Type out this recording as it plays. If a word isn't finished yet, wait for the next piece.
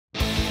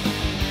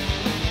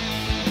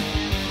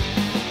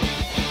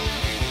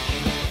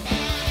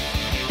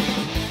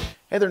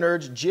Hey there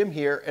nerds, Jim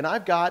here, and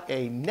I've got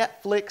a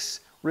Netflix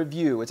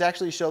review. It's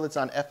actually a show that's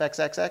on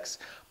FXXX,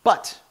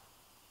 but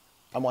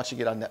I'm watching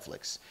it on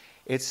Netflix.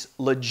 It's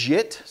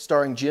Legit,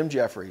 starring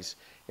Jefferies.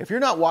 If you're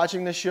not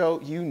watching this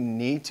show, you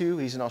need to.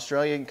 He's an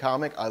Australian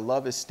comic. I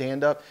love his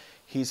stand-up.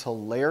 He's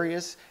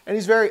hilarious, and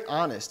he's very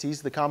honest.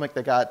 He's the comic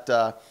that got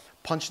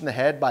punched in the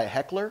head by a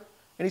heckler,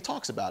 and he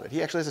talks about it.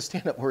 He actually has a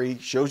stand-up where he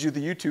shows you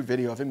the YouTube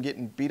video of him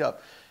getting beat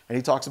up, and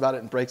he talks about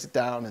it and breaks it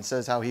down and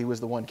says how he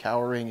was the one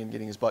cowering and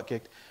getting his butt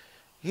kicked.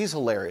 He's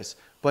hilarious,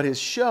 but his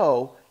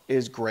show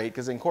is great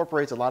because it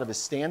incorporates a lot of his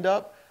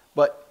stand-up,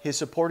 but his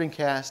supporting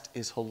cast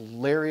is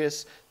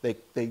hilarious. They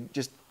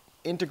just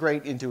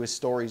integrate into his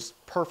stories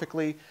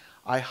perfectly.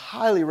 I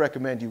highly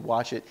recommend you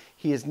watch it.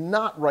 He is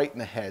not right in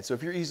the head, so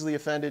if you're easily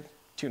offended,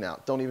 tune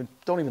out. Don't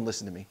even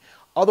listen to me.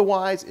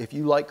 Otherwise, if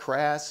you like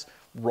crass,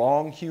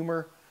 wrong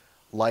humor,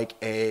 like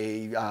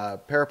a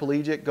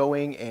paraplegic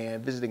going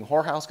and visiting a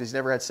whorehouse because he's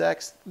never had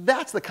sex,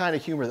 that's the kind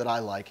of humor that I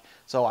like.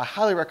 So I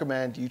highly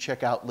recommend you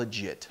check out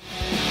Legit.